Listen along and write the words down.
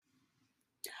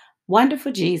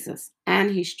Wonderful Jesus,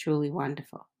 and He's truly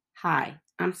wonderful. Hi,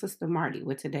 I'm Sister Marty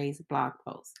with today's blog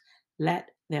post. Let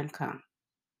them come.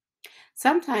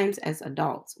 Sometimes as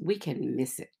adults, we can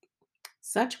miss it.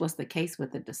 Such was the case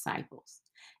with the disciples.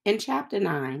 In chapter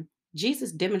 9,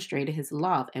 Jesus demonstrated his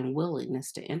love and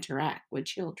willingness to interact with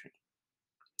children.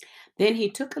 Then he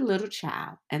took a little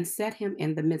child and set him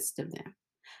in the midst of them.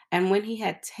 And when he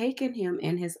had taken him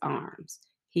in his arms,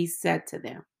 he said to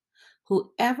them,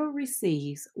 "Whoever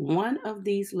receives one of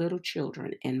these little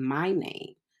children in my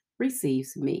name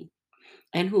receives me,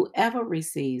 and whoever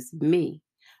receives me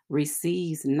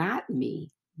receives not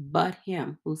me, but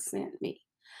him who sent me."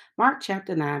 Mark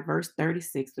chapter 9, verse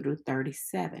 36 through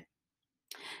 37.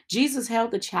 Jesus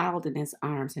held the child in his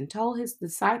arms and told his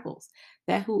disciples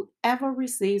that whoever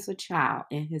receives a child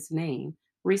in his name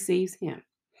receives him.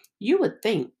 You would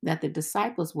think that the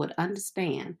disciples would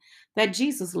understand that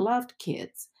Jesus loved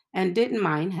kids and didn't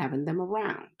mind having them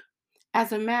around.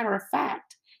 As a matter of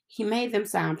fact, he made them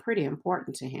sound pretty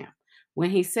important to him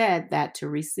when he said that to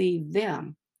receive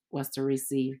them was to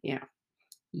receive him.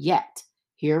 Yet,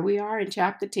 here we are in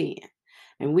chapter 10,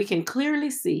 and we can clearly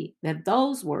see that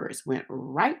those words went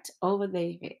right over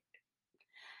their head.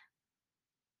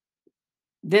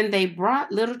 Then they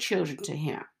brought little children to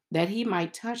him that he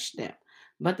might touch them.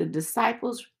 But the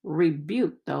disciples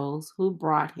rebuked those who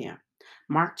brought him.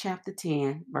 Mark chapter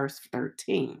 10, verse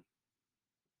 13.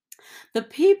 The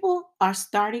people are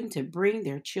starting to bring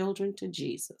their children to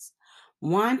Jesus,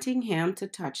 wanting him to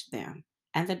touch them,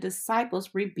 and the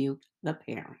disciples rebuked the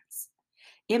parents.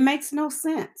 It makes no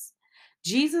sense.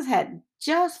 Jesus had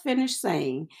just finished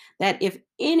saying that if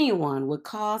anyone would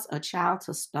cause a child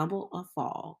to stumble or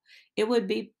fall, it would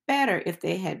be better if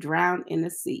they had drowned in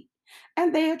the sea.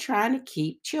 And they are trying to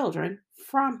keep children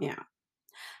from him.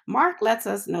 Mark lets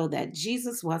us know that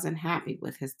Jesus wasn't happy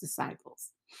with his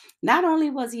disciples. Not only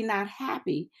was he not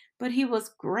happy, but he was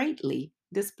greatly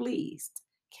displeased.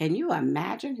 Can you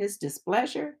imagine his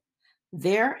displeasure?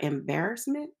 Their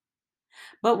embarrassment?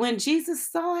 But when Jesus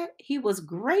saw it, he was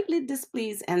greatly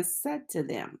displeased and said to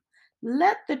them,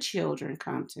 "Let the children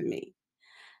come to me,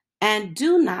 and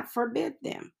do not forbid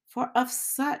them, for of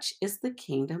such is the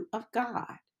kingdom of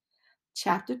God."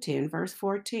 Chapter 10, verse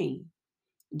 14.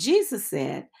 Jesus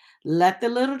said, "Let the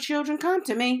little children come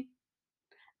to me."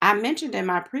 I mentioned in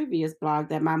my previous blog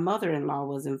that my mother in law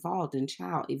was involved in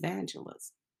child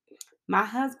evangelism. My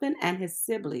husband and his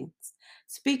siblings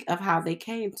speak of how they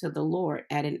came to the Lord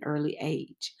at an early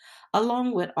age,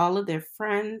 along with all of their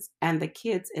friends and the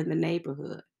kids in the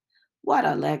neighborhood. What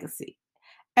a legacy.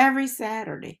 Every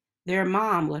Saturday, their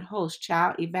mom would host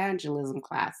child evangelism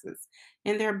classes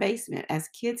in their basement as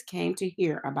kids came to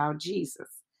hear about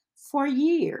Jesus for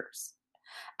years.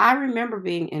 I remember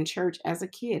being in church as a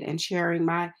kid and sharing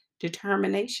my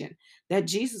determination that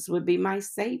Jesus would be my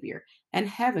Savior and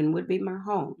heaven would be my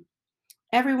home.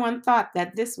 Everyone thought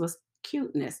that this was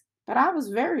cuteness, but I was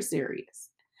very serious.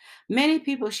 Many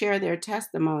people share their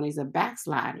testimonies of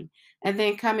backsliding and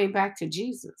then coming back to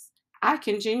Jesus. I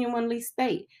can genuinely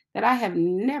state that I have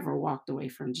never walked away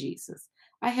from Jesus.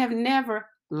 I have never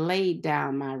laid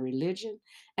down my religion,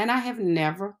 and I have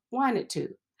never wanted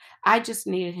to. I just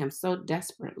needed him so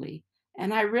desperately,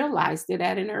 and I realized it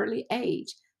at an early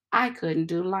age. I couldn't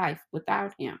do life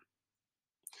without him.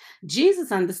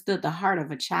 Jesus understood the heart of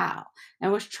a child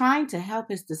and was trying to help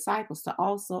his disciples to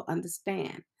also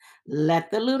understand.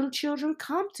 Let the little children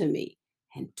come to me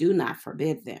and do not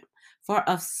forbid them, for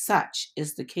of such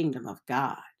is the kingdom of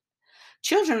God.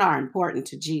 Children are important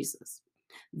to Jesus.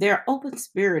 Their open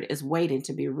spirit is waiting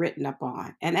to be written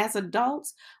upon. And as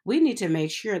adults, we need to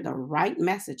make sure the right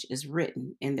message is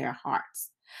written in their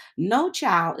hearts. No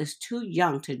child is too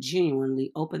young to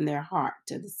genuinely open their heart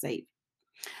to the Savior.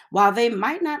 While they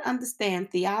might not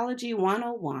understand Theology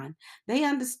 101, they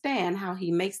understand how he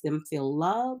makes them feel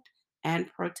loved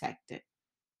and protected.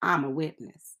 I'm a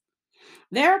witness.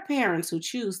 There are parents who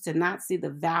choose to not see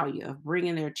the value of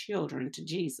bringing their children to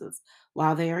Jesus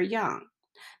while they are young.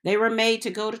 They were made to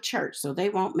go to church, so they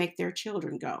won't make their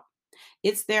children go.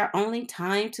 It's their only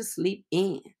time to sleep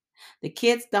in. The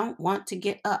kids don't want to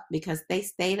get up because they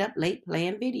stayed up late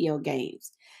playing video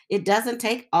games. It doesn't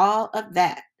take all of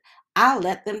that. I'll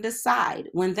let them decide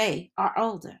when they are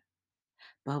older.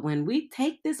 But when we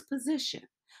take this position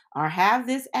or have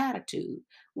this attitude,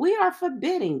 we are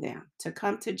forbidding them to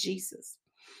come to Jesus.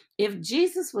 If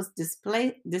Jesus was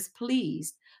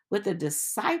displeased with the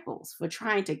disciples for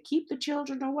trying to keep the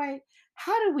children away,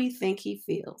 how do we think he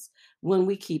feels when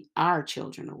we keep our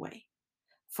children away?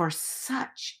 For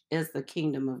such is the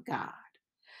kingdom of God.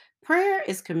 Prayer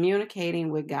is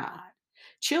communicating with God.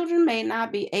 Children may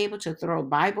not be able to throw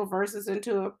Bible verses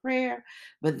into a prayer,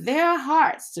 but their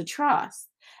hearts to trust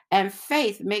and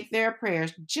faith make their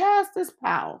prayers just as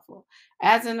powerful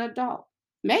as an adult,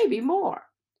 maybe more.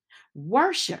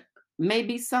 Worship may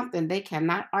be something they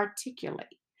cannot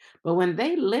articulate, but when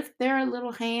they lift their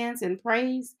little hands in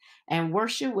praise and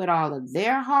worship with all of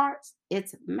their hearts,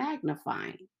 it's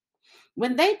magnifying.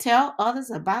 When they tell others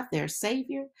about their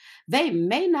Savior, they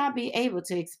may not be able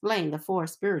to explain the four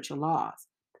spiritual laws,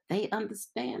 but they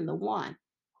understand the one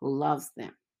who loves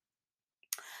them.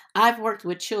 I've worked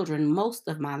with children most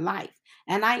of my life,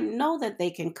 and I know that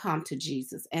they can come to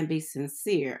Jesus and be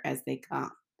sincere as they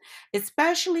come,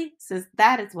 especially since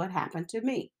that is what happened to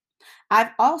me.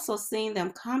 I've also seen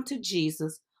them come to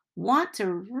Jesus, want to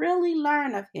really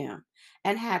learn of him,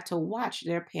 and had to watch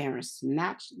their parents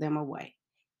snatch them away.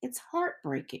 It's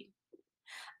heartbreaking.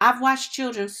 I've watched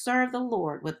children serve the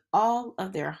Lord with all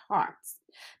of their hearts.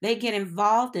 They get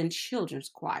involved in children's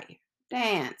choir,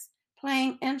 dance,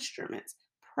 playing instruments,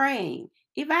 praying,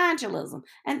 evangelism,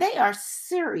 and they are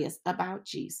serious about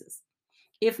Jesus.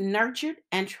 If nurtured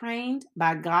and trained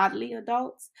by godly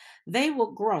adults, they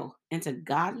will grow into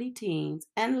godly teens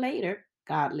and later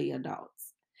godly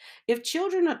adults. If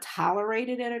children are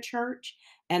tolerated in a church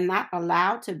and not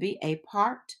allowed to be a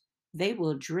part, they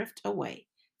will drift away,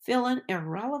 feeling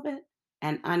irrelevant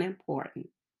and unimportant.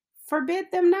 Forbid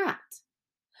them not.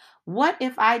 What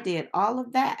if I did all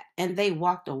of that and they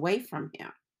walked away from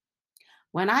him?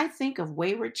 When I think of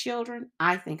wayward children,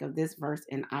 I think of this verse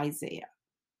in Isaiah.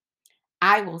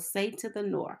 I will say to the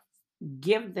north,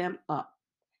 give them up,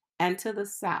 and to the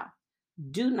south,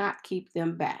 do not keep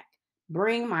them back.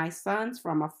 Bring my sons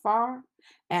from afar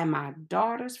and my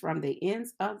daughters from the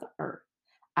ends of the earth.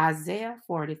 Isaiah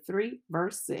 43,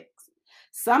 verse 6.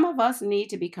 Some of us need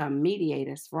to become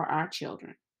mediators for our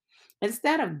children.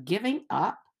 Instead of giving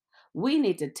up, we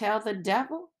need to tell the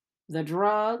devil, the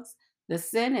drugs, the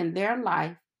sin in their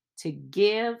life to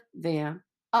give them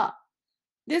up.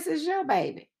 This is your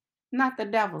baby, not the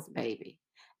devil's baby.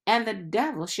 And the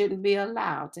devil shouldn't be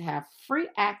allowed to have free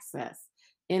access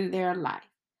in their life.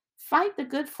 Fight the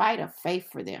good fight of faith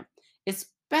for them,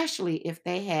 especially if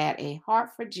they had a heart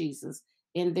for Jesus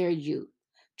in their youth.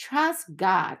 Trust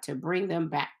God to bring them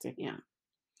back to Him.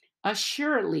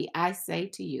 Assuredly, I say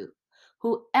to you,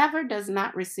 whoever does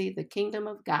not receive the kingdom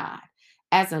of God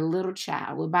as a little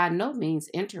child will by no means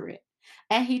enter it.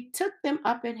 And he took them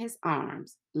up in his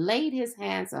arms, laid his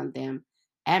hands on them,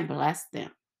 and blessed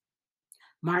them.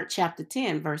 Mark chapter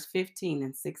 10, verse 15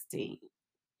 and 16.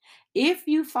 If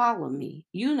you follow me,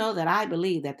 you know that I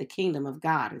believe that the kingdom of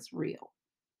God is real.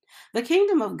 The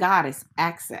kingdom of God is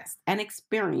accessed and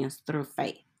experienced through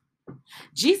faith.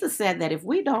 Jesus said that if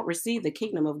we don't receive the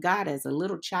kingdom of God as a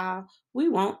little child, we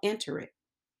won't enter it.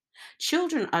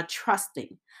 Children are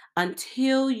trusting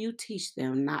until you teach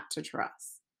them not to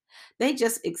trust. They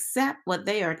just accept what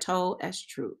they are told as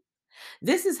true.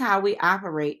 This is how we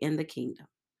operate in the kingdom.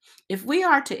 If we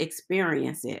are to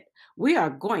experience it, we are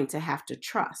going to have to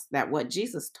trust that what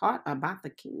Jesus taught about the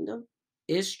kingdom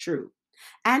is true.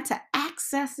 And to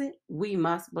access it, we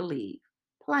must believe.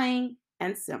 Plain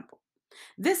and simple.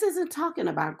 This isn't talking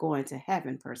about going to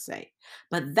heaven per se,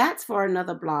 but that's for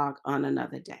another blog on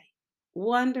another day.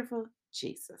 Wonderful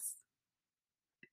Jesus.